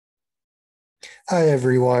Hi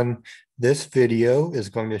everyone. This video is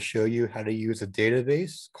going to show you how to use a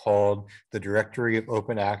database called the Directory of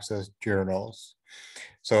Open Access Journals.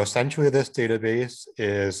 So essentially this database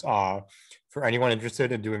is for anyone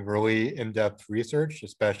interested in doing really in-depth research,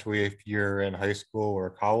 especially if you're in high school or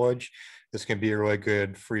college. This can be a really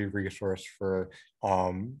good free resource for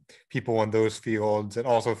people in those fields, and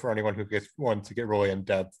also for anyone who wants to get really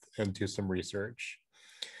in-depth into some research.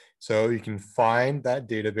 So you can find that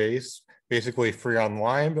database basically free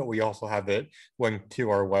online, but we also have it linked to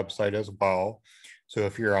our website as well. So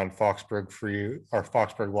if you're on Foxburg Free or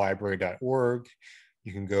foxburglibrary.org,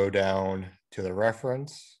 you can go down to the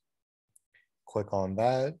reference, click on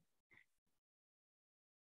that.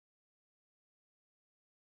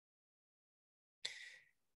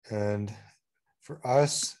 And for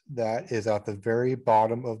us, that is at the very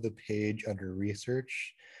bottom of the page under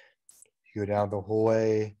research. You go down the whole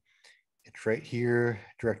way, it's right here,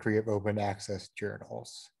 Directory of Open Access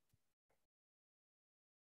Journals.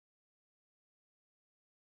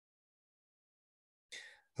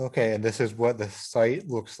 Okay, and this is what the site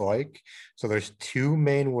looks like. So there's two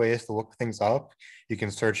main ways to look things up. You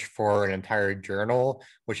can search for an entire journal,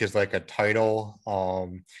 which is like a title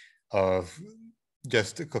of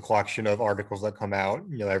just a collection of articles that come out,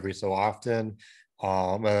 every so often.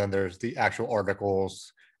 And then there's the actual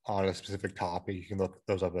articles on a specific topic. You can look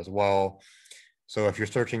those up as well. So if you're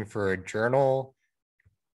searching for a journal,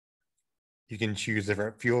 you can choose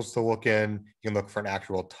different fields to look in. You can look for an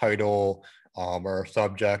actual title or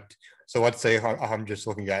subject. So let's say I'm just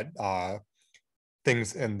looking at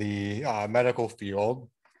things in the medical field.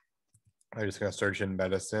 I'm just going to search in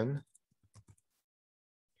medicine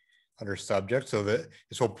under subject, so that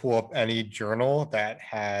this will pull up any journal that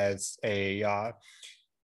has a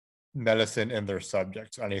medicine in their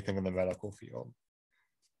subject, so anything in the medical field.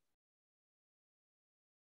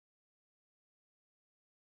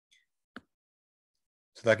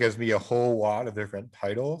 So that gives me a whole lot of different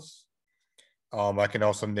titles. I can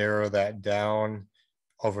also narrow that down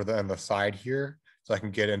over on the side here, so I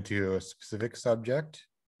can get into a specific subject.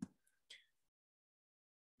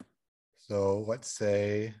 So let's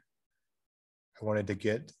say I wanted to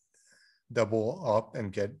get double up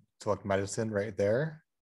and select medicine right there.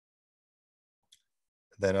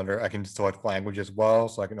 Then I can select language as well,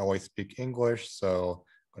 so I can always speak English. So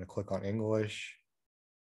I'm going to click on English.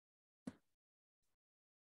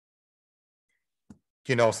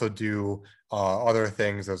 You can also do other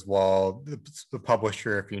things as well. The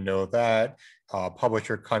publisher, if you know that,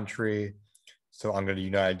 publisher country. So I'm going to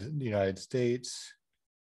United States.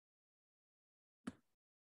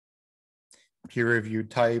 Peer review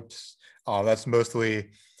types. That's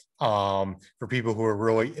mostly for people who are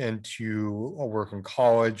really into a work in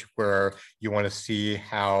college, where you want to see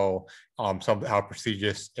how how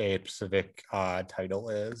prestigious a specific title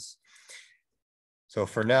is. So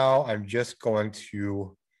for now, I'm just going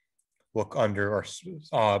to look under our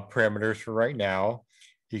parameters for right now.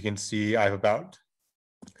 You can see I have about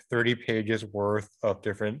 30 pages worth of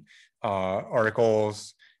different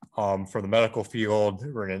articles for the medical field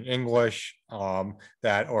written in English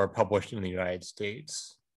that are published in the United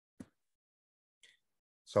States.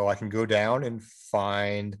 So I can go down and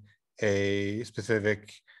find a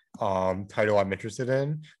specific title I'm interested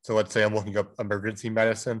in. So let's say I'm looking up emergency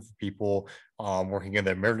medicine for people working in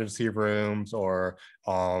the emergency rooms or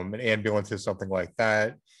in ambulances, something like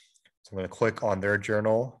that. So I'm going to click on their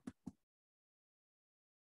journal.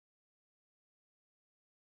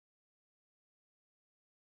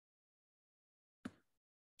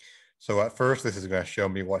 So at first, this is going to show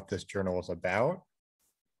me what this journal is about.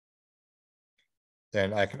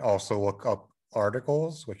 Then I can also look up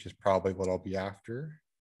articles, which is probably what I'll be after.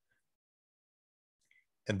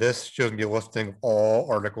 And this shows me a listing of all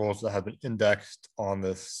articles that have been indexed on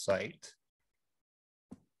this site.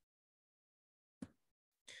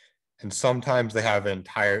 And sometimes they have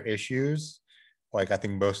entire issues. Like I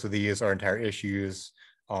think most of these are entire issues.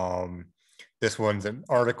 This one's an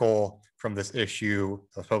article from this issue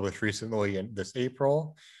that was published recently in this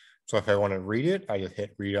April. So if I want to read it, I just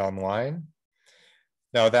hit read online.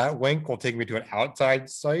 Now that link will take me to an outside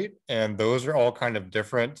site, and those are all kind of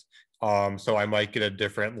different. So I might get a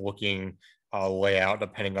different looking layout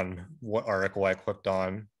depending on what article I clicked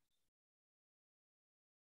on.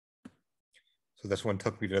 So this one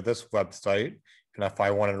took me to this website. And if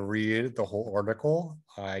I want to read the whole article,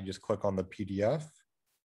 I just click on the PDF.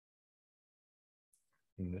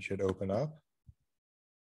 And it should open up.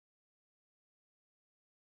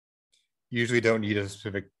 Usually don't need a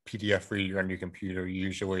specific PDF reader on your computer.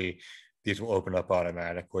 Usually these will open up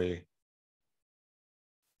automatically.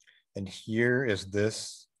 And here is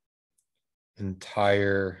this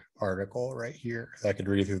entire article right here. I could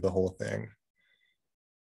read through the whole thing.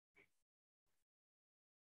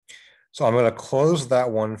 So I'm going to close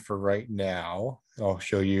that one for right now. I'll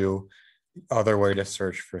show you other way to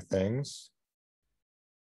search for things.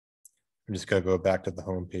 I'm just going to go back to the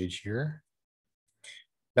home page here.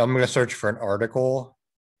 Now I'm going to search for an article,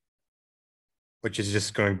 which is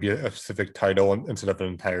just going to be a specific title instead of an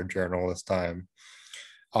entire journal this time.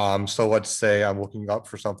 So let's say I'm looking up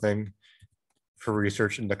for something for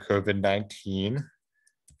research into COVID-19.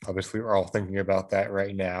 Obviously, we're all thinking about that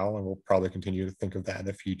right now, and we'll probably continue to think of that in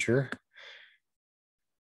the future.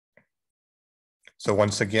 So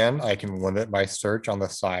once again, I can limit my search on the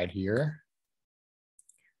side here.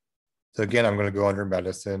 So again, I'm going to go under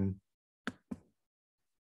medicine.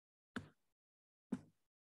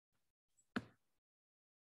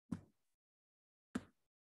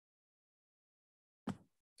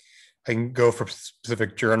 I can go for a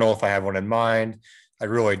specific journal if I have one in mind. I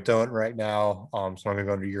really don't right now. So I'm going to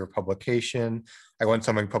go under year of publication. I want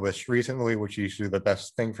something published recently, which is usually the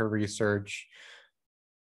best thing for research.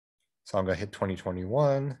 So I'm going to hit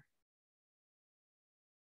 2021.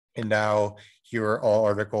 And now here are all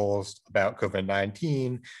articles about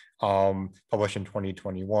COVID-19 published in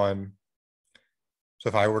 2021. So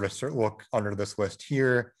if I were to look under this list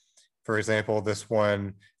here, for example, this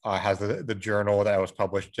one has the journal that was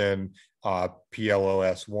published in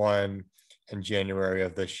PLOS 1 in January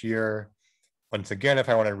of this year. Once again, if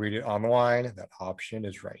I want to read it online, that option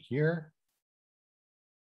is right here.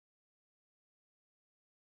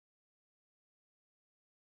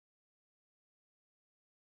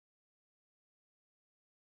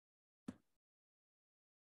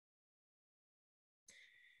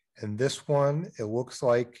 And this one, it looks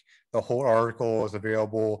like the whole article is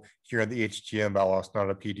available here in the HTML. It's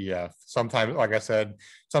not a PDF. Sometimes, like I said,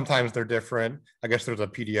 sometimes they're different. I guess there's a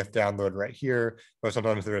PDF download right here, but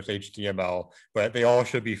sometimes there's HTML. But they all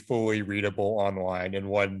should be fully readable online in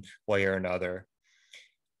one way or another.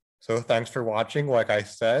 So thanks for watching. Like I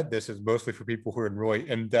said, this is mostly for people who are in really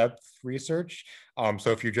in-depth research.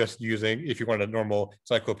 So if you're just if you want a normal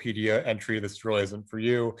encyclopedia entry, this really isn't for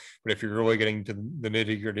you. But if you're really getting to the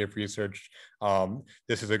nitty-gritty of research,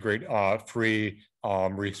 this is a great free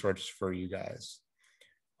resource for you guys.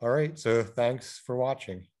 All right, so thanks for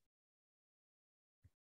watching.